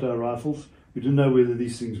hadn't shot our rifles. We didn't know whether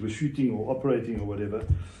these things were shooting or operating or whatever.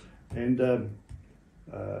 And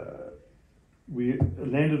we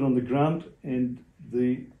landed on the ground, and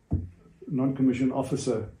the non-commissioned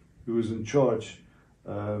officer who was in charge,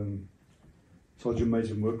 Sergeant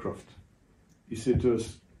Major Moorcroft, he said to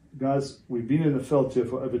us, "Guys, we've been in the veld here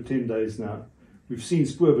for over 10 days now. We've seen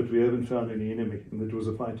spoor, but we haven't found any enemy." And it was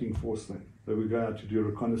a fighting force then. They would go out to do a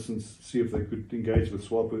reconnaissance, see if they could engage with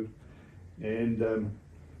SWAPO. And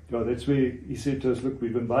that's where he said to us, "Look,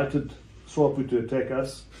 we've invited SWAPO to attack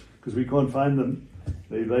us because we can't find them.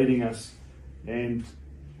 They're evading us. And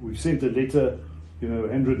we've sent a letter, a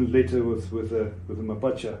handwritten letter with a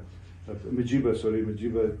Mapacha, Majiba,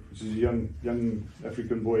 which is a young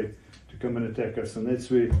African boy, to come and attack us." And that's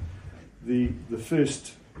where the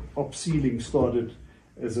first op sealing started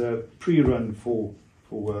as a pre-run for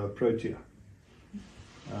Protea.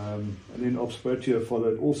 And then Ops Protea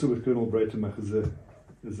followed, also with Colonel Breitenbach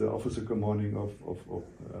as the officer commanding of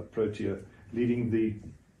Protea, leading the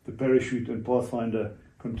parachute and Pathfinder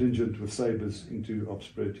contingent with sabres into Ops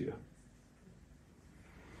Protea.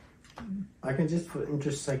 I can just, for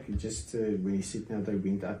interest's sake, when you said now they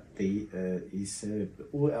went up there, is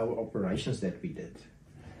all our operations that we did.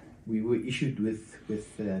 We were issued with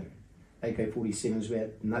AK-47s. We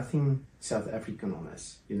had nothing South African on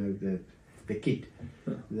us. The kit,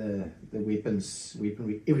 the weapons,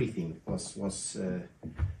 weaponry, everything was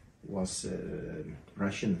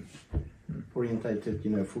Russian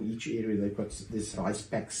orientated. For each area they've got this rice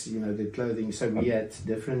packs. The clothing. So we had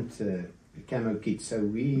different camo kits. So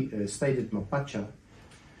we stayed at Mapacha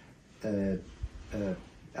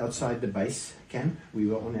outside the base camp. We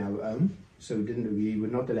were on our own, so we were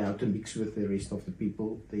not allowed to mix with the rest of the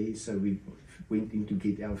people there. So we went in to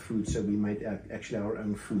get our food. So we made actually our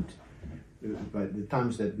own food by the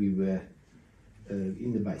times that we were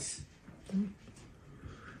in the base.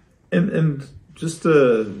 And just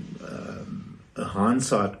a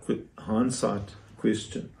hindsight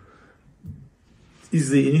question. Is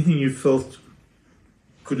there anything you felt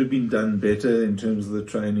could have been done better in terms of the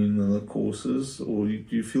training and the courses, or do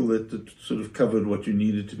you feel that it sort of covered what you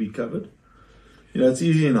needed to be covered? You know, it's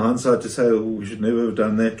easy in hindsight to say, oh, we should never have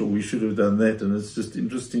done that, or we should have done that, and it's just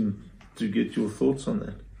interesting to get your thoughts on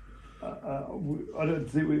that. I don't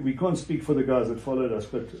think we can't speak for the guys that followed us,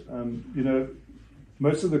 but you know,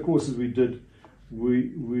 most of the courses we did,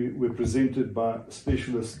 we were presented by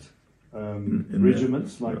specialist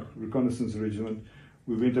regiments, like reconnaissance regiment.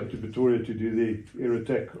 We went up to Pretoria to do the air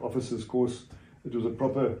attack officers course. It was a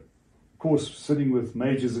proper course sitting with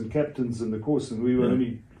majors and captains in the course, and we were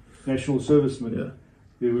only national servicemen.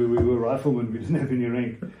 We were riflemen, we didn't have any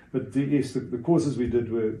rank. But yes, the courses we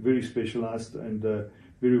did were very specialized and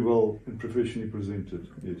very well and professionally presented.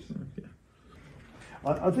 Yes. Okay.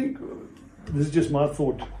 I think this is just my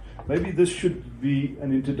thought. Maybe this should be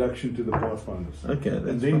an introduction to the Pathfinders. Okay,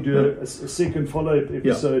 and then do a second follow-up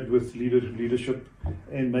episode with leadership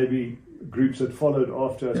and maybe groups that followed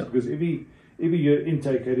after us, because every year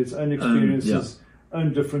intake had its own experiences,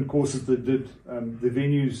 own different courses they did. The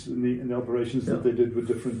venues and the operations that they did were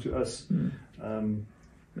different to us.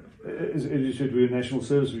 As you said, we were national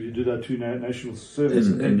service. We did our 2 national service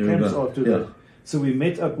and then camps after that. So we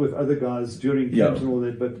met up with other guys during camps and all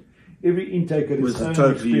that, but every intake had its own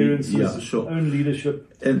experiences, own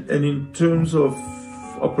leadership. And in terms of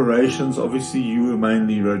operations, obviously you were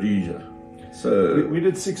mainly Rhodesia. So we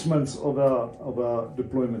did 6 months of our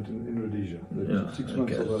deployment in Rhodesia. 6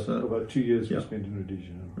 months of our 2 years we spent in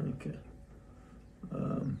Rhodesia. Okay.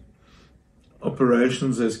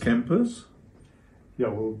 Operations as campers? Yeah,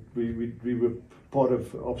 well, we were part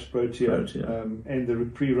of Ops Protea and the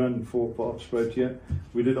pre-run for Ops Protea.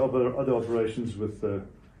 We did other operations with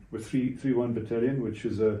 3-1 Battalion, which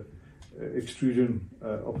is a extrusion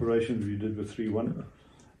operation we did with 3-1.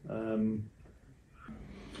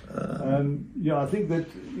 I think that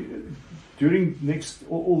during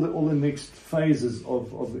all the next phases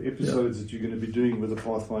of the episodes that you're going to be doing with the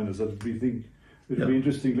Pathfinders, I think it would be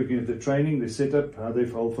interesting looking at the training, the setup, how their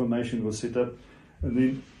whole formation was set up, and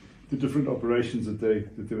then the different operations that they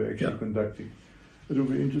were actually conducting. It will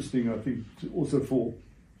be interesting, I think, also for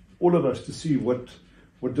all of us to see what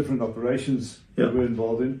different operations they were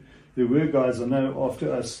involved in. There were guys, I know,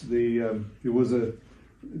 after us, there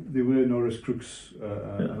were Norris Crooks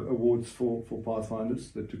awards for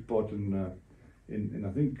Pathfinders that took part in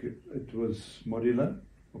I think it was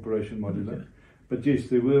Operation Modular. Okay. But yes,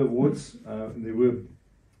 there were awards. And there were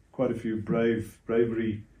quite a few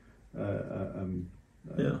bravery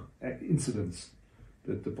incidents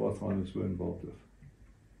that the Pathfinders were involved with.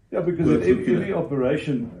 Yeah, because at every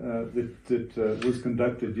operation that was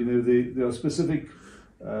conducted, you know, there are specific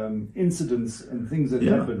incidents and things that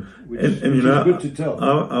happened, which is good to tell.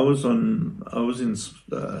 I was in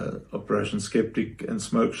Operation Skeptic and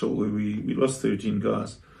Smoke Shell, where we lost 13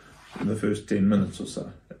 guys in the first 10 minutes or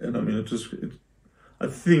so. And I mean, I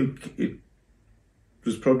think it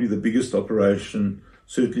was probably the biggest operation,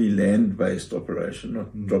 certainly land-based operation,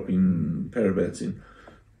 not dropping parabats in,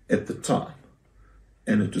 at the time.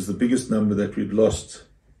 And it was the biggest number that we'd lost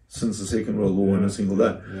since the Second World War in a single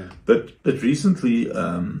day. Yeah. But recently,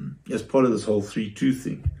 as part of this whole 3-2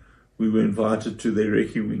 thing, we were invited to their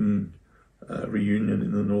Recce Wing reunion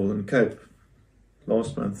in the Northern Cape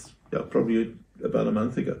last month, probably about a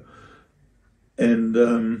month ago. And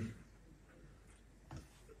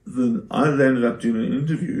I ended up doing an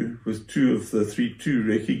interview with 2 of the 3-2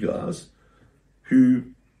 Recce guys who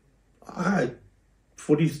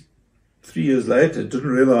 43 years later didn't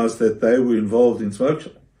realize that they were involved in Smoke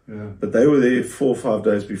Shell. But they were there 4 or 5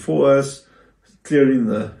 days before us, clearing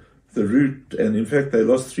the route, and in fact they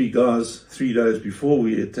lost 3 guys 3 days before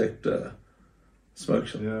we attacked Smoke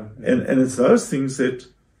Shell. And it's those things that,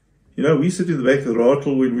 you know, we sit in the back of the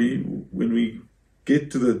rattle when we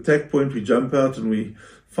get to the attack point, we jump out and we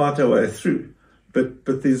fight our way through. But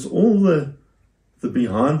there's all the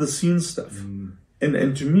behind the scenes stuff.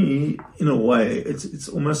 And to me, in a way, it's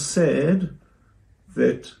almost sad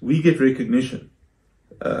that we get recognition.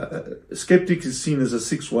 Skeptic is seen as a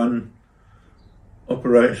 6-1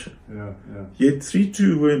 operation. Yet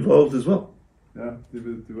 3-2 were involved as well. There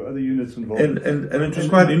were other units involved. And it was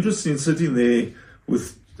quite interesting sitting there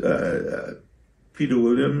with Peter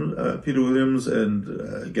Williams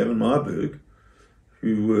and Gavin Marburg,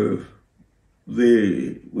 who were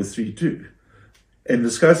there with 3-2 and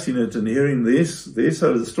discussing it and hearing their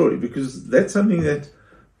side of the story, because that's something that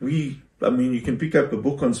you can pick up a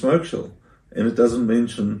book on smoke shell and it doesn't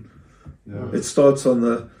mention. It starts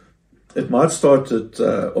it might start at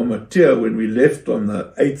Omatia when we left on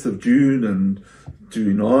the 8th of June, and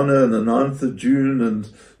to Inanna on the 9th of June, and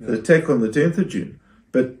the attack on the 10th of June.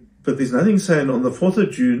 But there's nothing saying on the 4th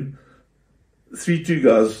of June, 3-2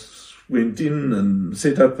 guys went in and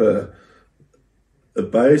set up a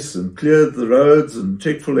base and cleared the roads and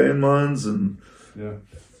checked for landmines and...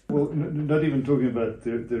 Well, not even talking about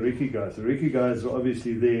the recce guys. The recce guys are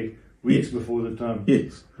obviously there weeks before the time.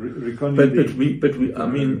 Yes.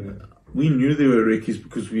 We knew there were recces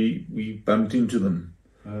because we bumped into them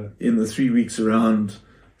in the 3 weeks around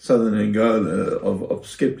southern Angola of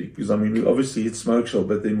Skeptic. Because we obviously hit smoke shell,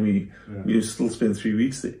 but then we still spent 3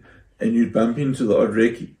 weeks there, and you'd bump into the odd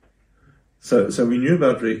recce. So we knew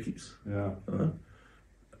about recces.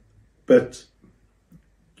 But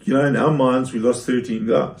in our minds we lost 13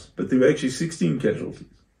 guys, but there were actually 16 casualties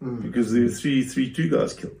because there were 3-2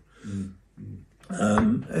 guys killed.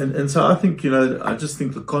 And so I think, I just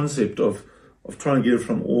think the concept of trying to get it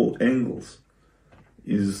from all angles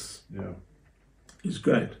is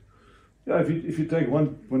great. Yeah, if you take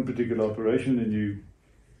one particular operation and you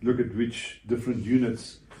look at which different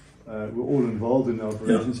units were all involved in the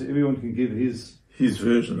operation, so everyone can give his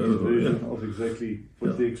version of exactly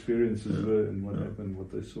what the experiences were and what happened,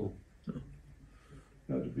 what they saw.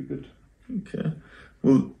 It'd be good. Okay.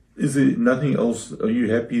 Well, is there nothing else? Are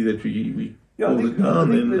you happy that we hold it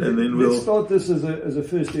down, and then we'll start this as a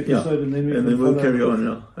first episode, and then we'll carry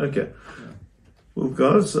on. Okay. Well,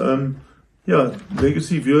 guys,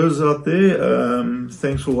 legacy viewers out there,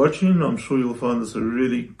 thanks for watching. I'm sure you'll find this a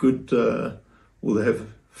really good, have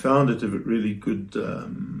found it a really good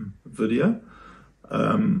video.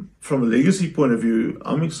 From a legacy point of view,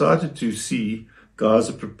 I'm excited to see guys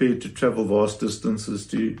are prepared to travel vast distances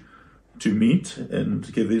to meet and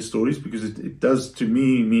to give their stories, because it does, to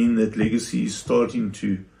me, mean that legacy is starting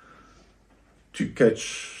to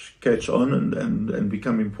catch on and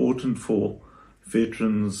become important for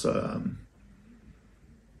veterans, that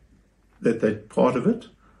they're part of it.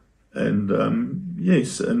 And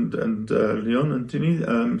yes, and Leon and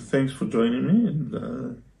Toenie, thanks for joining me,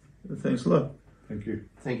 and thanks a lot. Thank you.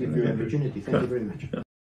 Thank you for your opportunity. Thank you very much.